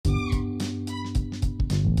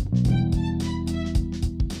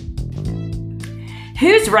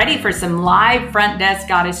Who's ready for some live front desk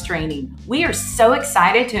goddess training? We are so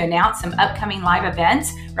excited to announce some upcoming live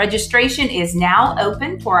events. Registration is now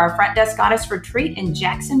open for our front desk goddess retreat in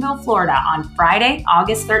Jacksonville, Florida on Friday,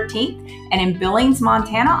 August 13th, and in Billings,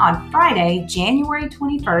 Montana on Friday, January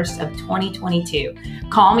 21st of 2022.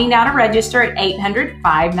 Call me now to register at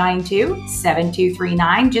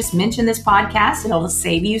 800-592-7239. Just mention this podcast and it'll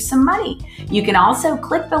save you some money. You can also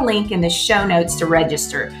click the link in the show notes to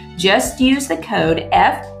register. Just use the code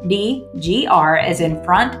FDGR as in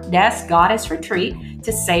Front Desk Goddess Retreat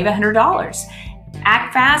to save $100.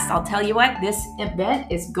 Act fast. I'll tell you what, this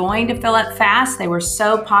event is going to fill up fast. They were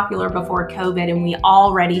so popular before COVID, and we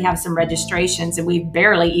already have some registrations, and we've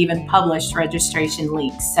barely even published registration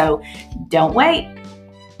links. So don't wait.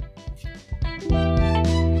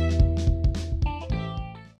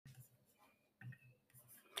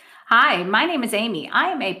 Hi, my name is Amy.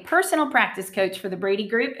 I am a personal practice coach for the Brady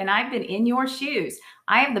Group, and I've been in your shoes.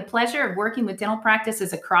 I have the pleasure of working with dental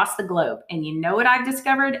practices across the globe. And you know what I've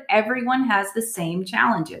discovered? Everyone has the same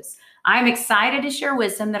challenges. I'm excited to share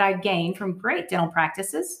wisdom that I've gained from great dental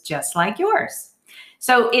practices just like yours.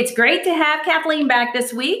 So it's great to have Kathleen back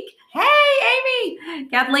this week. Hey, Amy!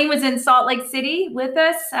 Kathleen was in Salt Lake City with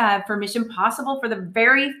us for Mission Possible for the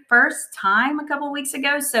very first time a couple of weeks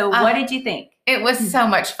ago. So what did you think? It was so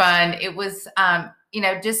much fun. It was,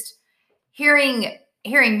 just hearing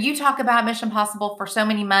you talk about Mission Possible for so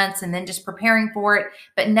many months and then just preparing for it,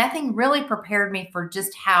 but nothing really prepared me for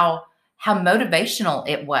just how motivational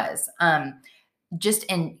it was. Just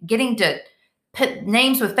in getting to put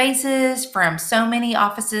names with faces from so many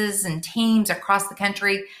offices and teams across the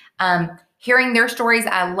country. Hearing their stories.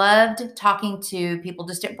 I loved talking to people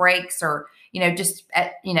just at breaks or,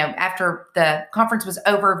 after the conference was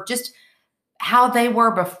over, just how they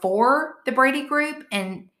were before the Brady Group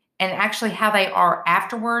and actually how they are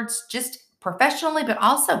afterwards, just professionally, but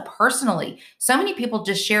also personally. So many people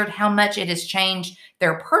just shared how much it has changed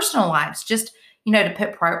their personal lives, just, to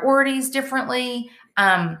put priorities differently.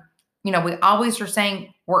 We always are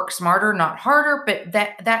saying work smarter, not harder, but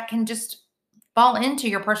that can just fall into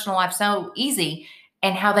your personal life so easy,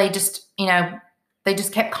 and how they just, they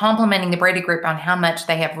just kept complimenting the Brady Group on how much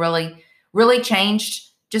they have really, really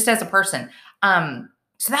changed just as a person. So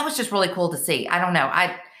that was just really cool to see. I don't know.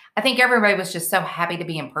 I think everybody was just so happy to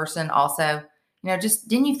be in person also. Just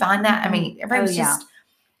didn't you find that? I mean, everybody was just,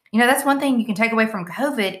 that's one thing you can take away from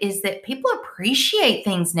COVID is that people appreciate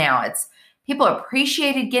things now. People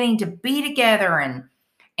appreciated getting to be together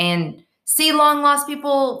and see long lost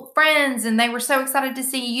people, friends. And they were so excited to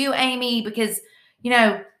see you, Amy, because,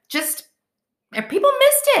 just people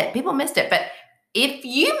missed it. People missed it. But if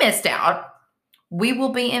you missed out, we will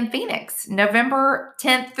be in Phoenix, November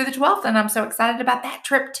 10th through the 12th, and I'm so excited about that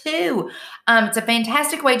trip too. It's a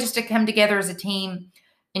fantastic way just to come together as a team,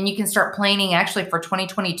 and you can start planning actually for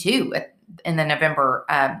 2022 in the November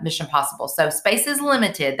Mission Possible. So space is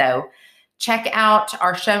limited, though. Check out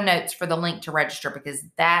our show notes for the link to register because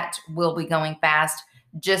that will be going fast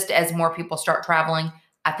just as more people start traveling.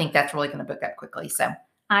 I think that's really going to book up quickly. So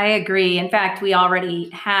I agree. In fact, we already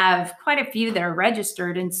have quite a few that are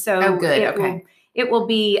registered, and so it will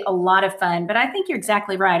be a lot of fun. But I think you're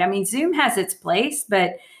exactly right. I mean, Zoom has its place,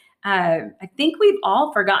 but I think we've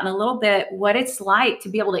all forgotten a little bit what it's like to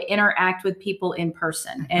be able to interact with people in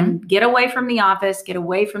person and get away from the office, get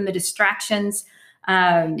away from the distractions.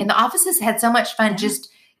 And the offices had so much fun just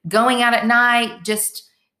going out at night.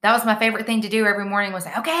 That was my favorite thing to do every morning was,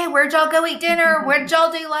 okay, where'd y'all go eat dinner? Where'd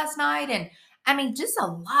y'all do last night? And I mean, just a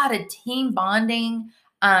lot of team bonding.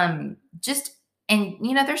 And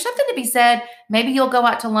there's something to be said. Maybe you'll go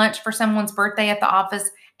out to lunch for someone's birthday at the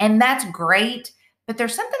office, and that's great. But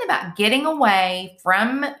there's something about getting away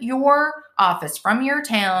from your office, from your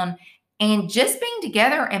town, and just being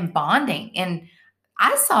together and bonding. And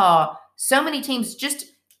I saw so many teams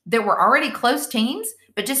that were already close teams,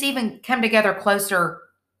 but just even come together closer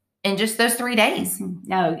in just those 3 days.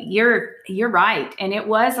 No, you're right. And it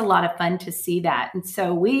was a lot of fun to see that. And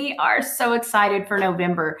so we are so excited for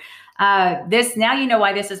November. Now you know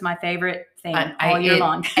why this is my favorite thing all year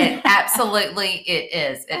long. Absolutely, it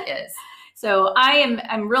is. It is. So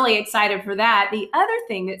I'm really excited for that. The other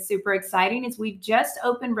thing that's super exciting is we've just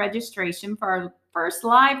opened registration for our first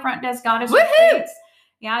live Front Desk Goddess retreats.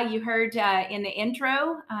 Yeah, you heard in the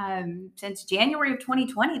intro, since January of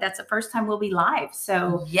 2020, that's the first time we'll be live.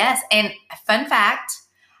 So yes, and fun fact,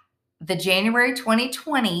 the January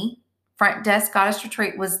 2020 Front Desk Goddess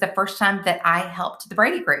Retreat was the first time that I helped the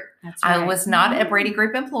Brady Group. That's right. I was not a Brady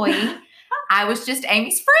Group employee. I was just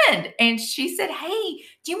Amy's friend. And she said, hey,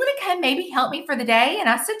 do you want to come maybe help me for the day? And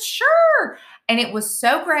I said, sure. and it was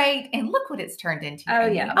so great. And look what it's turned into. Oh,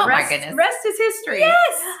 Amy. yeah. Oh, Rest, my goodness. Rest is history.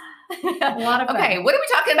 Yes. A lot of fun. Okay, what are we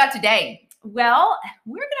talking about today? Well,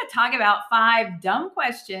 we're going to talk about 5 dumb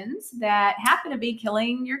questions that happen to be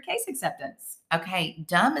killing your case acceptance. Okay,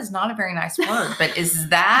 dumb is not a very nice word, but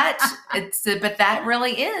but that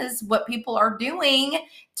really is what people are doing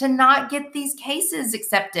to not get these cases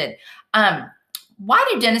accepted. Why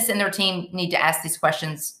do dentists and their team need to ask these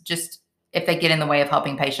questions just if they get in the way of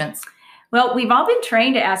helping patients? Well, we've all been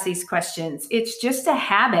trained to ask these questions. It's just a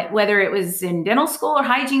habit, whether it was in dental school or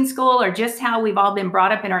hygiene school or just how we've all been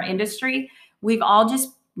brought up in our industry. We've all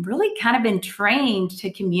just really kind of been trained to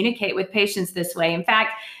communicate with patients this way. In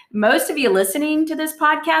fact, most of you listening to this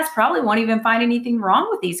podcast probably won't even find anything wrong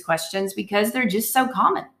with these questions because they're just so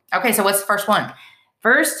common. Okay, so what's the first one?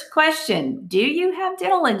 First question, do you have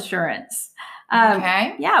dental insurance?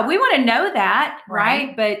 Okay. Yeah, we want to know that,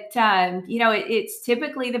 right? But, it's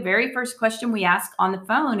typically the very first question we ask on the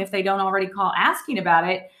phone if they don't already call asking about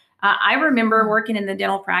it. I remember working in the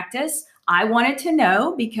dental practice. I wanted to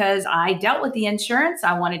know because I dealt with the insurance.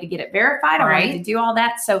 I wanted to get it verified. I wanted to do all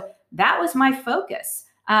that. So that was my focus.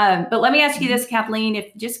 But let me ask you this, Kathleen,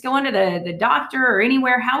 if just going to the doctor or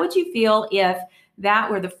anywhere, how would you feel if that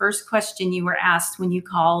were the first question you were asked when you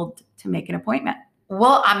called to make an appointment?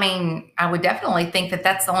 Well, I mean, I would definitely think that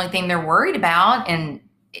that's the only thing they're worried about. And,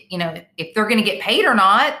 if they're going to get paid or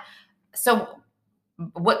not. So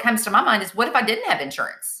what comes to my mind is, what if I didn't have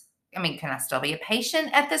insurance? I mean, can I still be a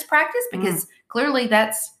patient at this practice? Because clearly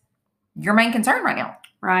that's your main concern right now.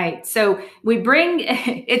 Right. So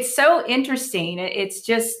it's so interesting. It's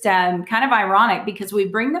just kind of ironic because we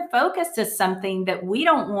bring the focus to something that we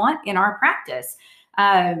don't want in our practice.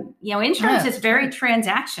 Insurance is very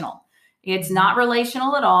transactional. It's not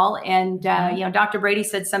relational at all. And, Dr. Brady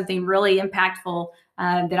said something really impactful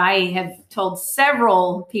that I have told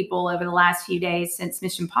several people over the last few days since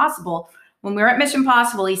Mission Possible. When we were at Mission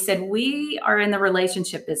Possible, he said, we are in the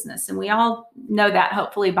relationship business. And we all know that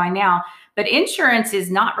hopefully by now. But insurance is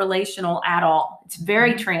not relational at all. It's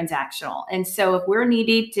very transactional. And so if we're knee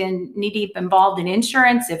deep involved in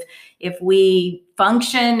insurance, if we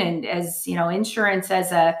function and as, insurance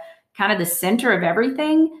as a kind of the center of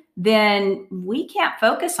everything, then we can't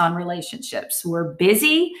focus on relationships. We're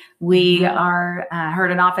busy. We are,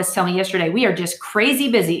 heard an office tell me yesterday, we are just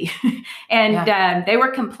crazy busy. And they were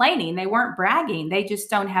complaining. They weren't bragging. They just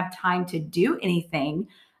don't have time to do anything.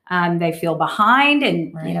 They feel behind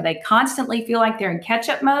and, they constantly feel like they're in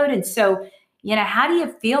catch-up mode. And so, how do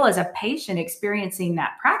you feel as a patient experiencing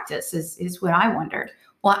that practice is what I wondered.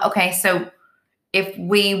 Well, okay. So if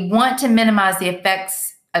we want to minimize the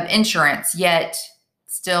effects of insurance, yet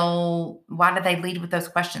still, why do they lead with those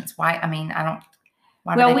questions? Why? I mean,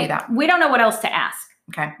 why do they do that? We don't know what else to ask.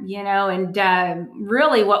 Okay. And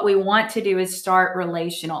really what we want to do is start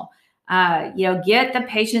relational. Get the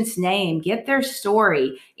patient's name, get their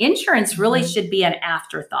story. Insurance really should be an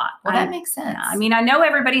afterthought. Well, that makes sense. I mean, I know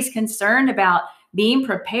everybody's concerned about being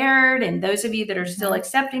prepared, and those of you that are still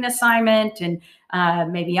accepting assignment and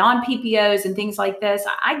maybe on PPOs and things like this,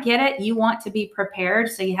 I get it. You want to be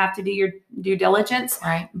prepared, so you have to do your due diligence.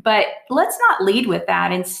 Right. But let's not lead with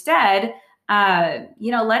that. Instead,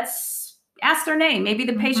 let's ask their name. Maybe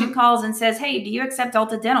the patient calls and says, hey, do you accept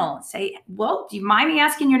Delta Dental? Say, well, do you mind me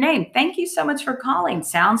asking your name? Thank you so much for calling.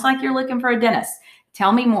 Sounds like you're looking for a dentist.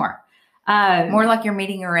 Tell me more. More like you're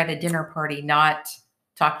meeting her at a dinner party, not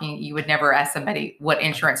talking. You would never ask somebody what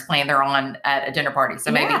insurance plan they're on at a dinner party.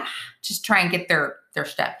 So maybe just try and get their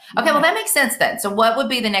stuff. Okay, well, that makes sense then. So what would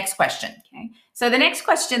be the next question? Okay. So the next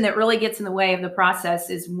question that really gets in the way of the process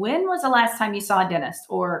is, when was the last time you saw a dentist,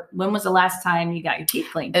 or when was the last time you got your teeth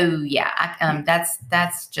cleaned? Oh yeah.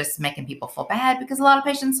 That's just making people feel bad because a lot of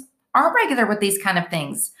patients aren't regular with these kind of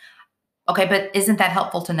things. Okay. But isn't that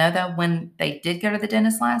helpful to know though, when they did go to the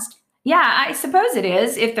dentist last? Yeah, I suppose it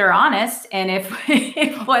is if they're honest and if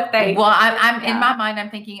what they. Well, I'm in my mind, I'm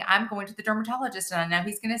thinking I'm going to the dermatologist and I know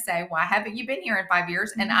he's going to say, why haven't you been here in 5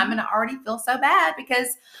 years? And I'm going to already feel so bad because,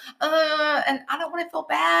 and I don't want to feel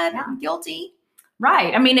bad. I'm guilty.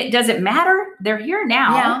 Right. I mean, does it matter? They're here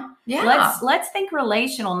now. Yeah. Let's think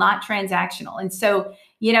relational, not transactional. And so,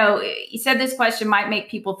 you said this question might make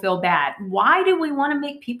people feel bad. Why do we want to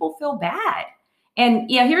make people feel bad?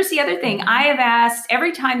 And here's the other thing. I have asked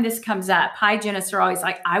every time this comes up, hygienists are always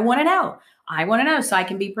like, I want to know so I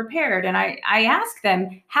can be prepared. And I ask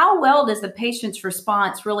them, how well does the patient's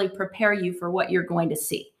response really prepare you for what you're going to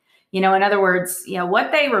see? In other words,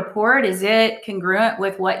 what they report, is it congruent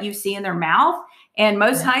with what you see in their mouth? And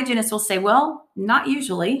most Yeah. hygienists will say, well, not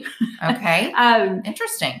usually. Okay.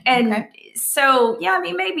 Interesting. And Okay. so, yeah, I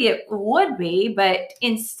mean, maybe it would be, but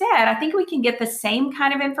instead, I think we can get the same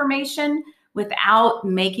kind of information without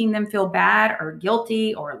making them feel bad or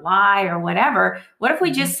guilty or lie or whatever. What if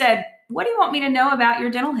we just said, what do you want me to know about your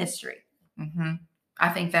dental history? Mm-hmm. I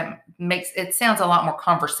think that makes it sounds a lot more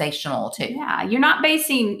conversational too. Yeah, you're not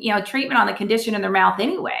basing, treatment on the condition of their mouth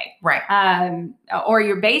anyway. Right. Or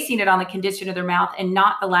you're basing it on the condition of their mouth and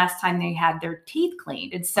not the last time they had their teeth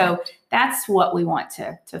cleaned. And so that's what we want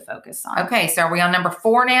to focus on. Okay, so are we on number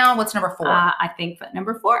 4 now? What's number 4? I think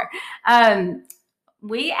number 4.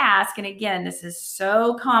 We ask, and again, this is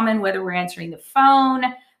so common, whether we're answering the phone,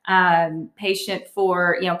 patient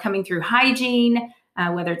for, coming through hygiene,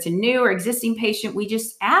 whether it's a new or existing patient, we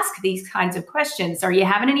just ask these kinds of questions. Are you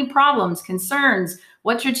having any problems, concerns?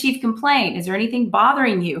 What's your chief complaint? Is there anything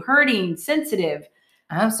bothering you, hurting, sensitive?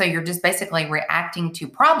 Oh, so you're just basically reacting to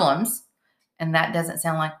problems, and that doesn't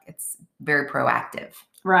sound like it's very proactive.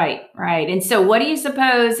 Right. And so what do you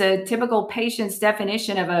suppose a typical patient's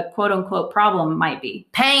definition of a quote unquote problem might be?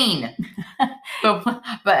 Pain. but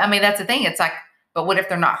I mean, that's the thing. It's like, but what if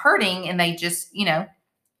they're not hurting and they just,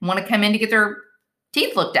 want to come in to get their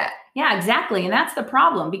teeth looked at? Yeah, exactly. And that's the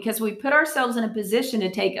problem, because we put ourselves in a position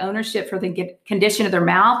to take ownership for the condition of their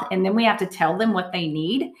mouth. And then we have to tell them what they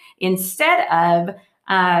need instead of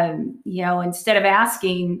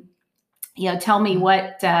asking, tell me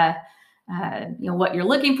what you're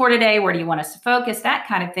looking for today. Where do you want us to focus? That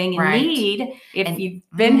kind of thing. And Right. need, if you've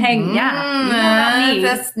been hanging, you know about need.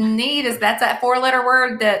 That's need that's that 4-letter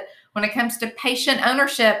word that when it comes to patient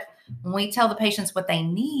ownership, when we tell the patients what they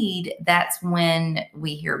need, that's when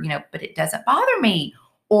we hear, but it doesn't bother me.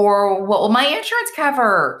 Or what will my insurance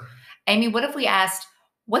cover? Amy, what if we asked,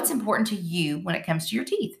 what's important to you when it comes to your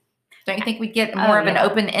teeth? Don't you think we'd get more of an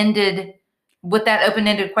open-ended, with that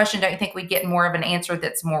open-ended question, don't you think we'd get more of an answer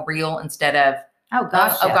that's more real instead of, oh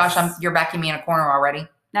gosh, you're backing me in a corner already?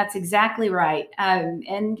 That's exactly right.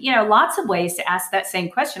 And lots of ways to ask that same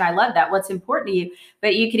question. I love that. What's important to you?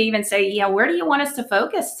 But you could even say, where do you want us to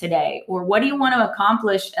focus today? Or what do you want to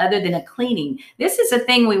accomplish other than a cleaning? This is a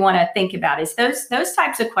thing we want to think about, is those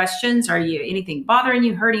types of questions. Are you anything bothering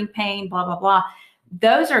you, hurting, pain, blah, blah, blah.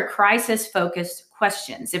 Those are crisis focused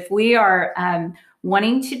questions. If we are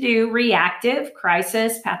wanting to do reactive,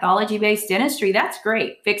 crisis, pathology-based dentistry, that's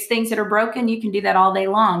great. Fix things that are broken. You can do that all day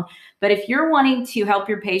long. But if you're wanting to help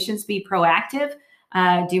your patients be proactive,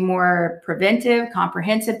 do more preventive,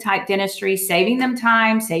 comprehensive type dentistry, saving them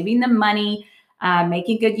time, saving them money,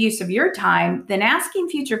 making good use of your time, then asking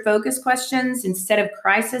future focus questions instead of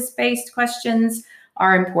crisis-based questions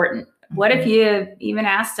are important. Mm-hmm. What if you even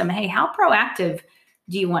asked them, hey, how proactive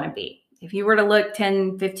do you want to be? If you were to look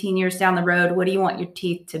 10, 15 years down the road, what do you want your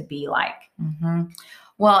teeth to be like? Mm-hmm.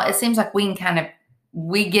 Well, it seems like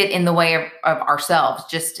we get in the way of ourselves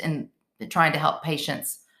just in trying to help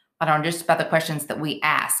patients, but on just about the questions that we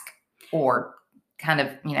ask, or kind of,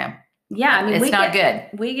 yeah, I mean, it's not good.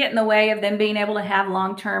 We get in the way of them being able to have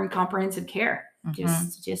long-term comprehensive care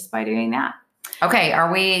just by doing that. Okay.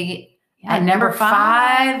 Are we at number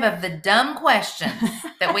 5 of the dumb questions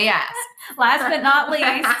that we ask? Last but not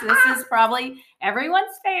least, this is probably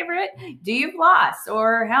everyone's favorite. Do you floss,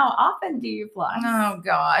 or how often do you floss? Oh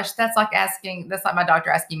gosh, that's like my doctor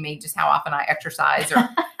asking me just how often I exercise, or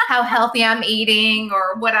how healthy I'm eating,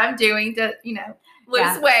 or what I'm doing to,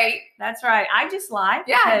 lose weight. That's right. I just lie.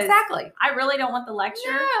 Yeah, exactly. I really don't want the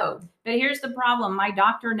lecture. No. But here's the problem. My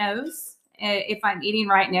doctor knows if I'm eating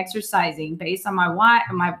right and exercising based on my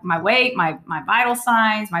weight, my vital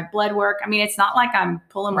signs, my blood work. I mean, it's not like I'm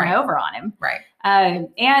pulling one over on him. Right.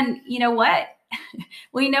 And you know what?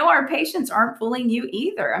 We know our patients aren't fooling you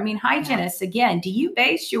either. I mean, hygienists, again, do you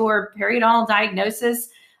base your periodontal diagnosis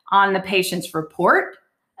on the patient's report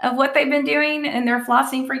of what they've been doing and their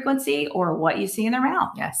flossing frequency, or what you see in their mouth?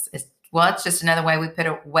 Yes. It's just another way we put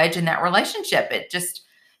a wedge in that relationship.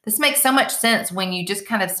 This makes so much sense when you just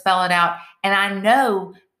kind of spell it out. And I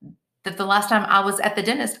know that the last time I was at the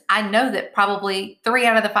dentist, I know that probably 3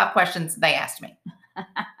 out of the 5 questions they asked me.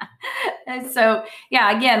 And so,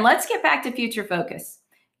 again, let's get back to future focus.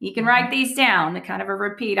 You can write these down, kind of a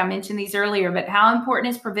repeat. I mentioned these earlier, but how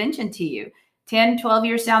important is prevention to you? 10, 12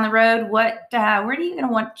 years down the road, where are you going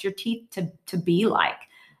to want your teeth to be like?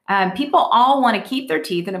 People all want to keep their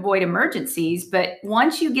teeth and avoid emergencies, but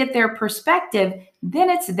once you get their perspective, then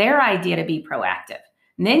it's their idea to be proactive.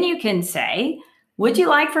 And then you can say, would you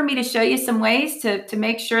like for me to show you some ways to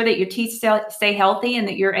make sure that your teeth stay healthy and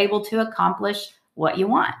that you're able to accomplish what you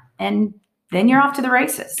want? And then you're off to the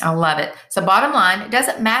races. I love it. So bottom line, it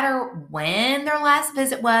doesn't matter when their last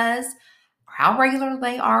visit was, or how regular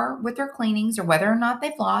they are with their cleanings or whether or not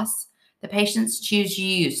they've lost. The patients choose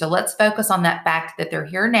you. So let's focus on that fact that they're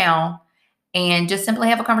here now and just simply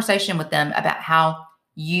have a conversation with them about how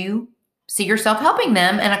you see yourself helping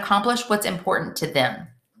them and accomplish what's important to them.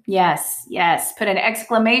 Yes, yes. Put an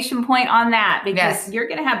exclamation point on that, because Yes. you're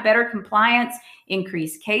going to have better compliance,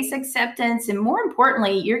 increased case acceptance, and more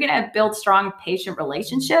importantly, you're going to build strong patient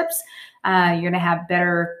relationships. You're going to have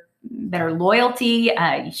better loyalty.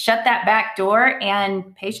 You shut that back door,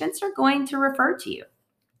 and patients are going to refer to you.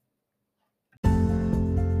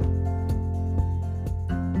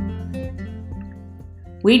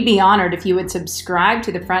 We'd be honored if you would subscribe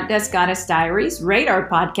to the Front Desk Goddess Diaries, rate our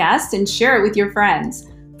podcast, and share it with your friends.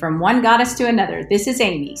 From one goddess to another, this is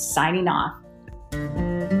Amy signing off.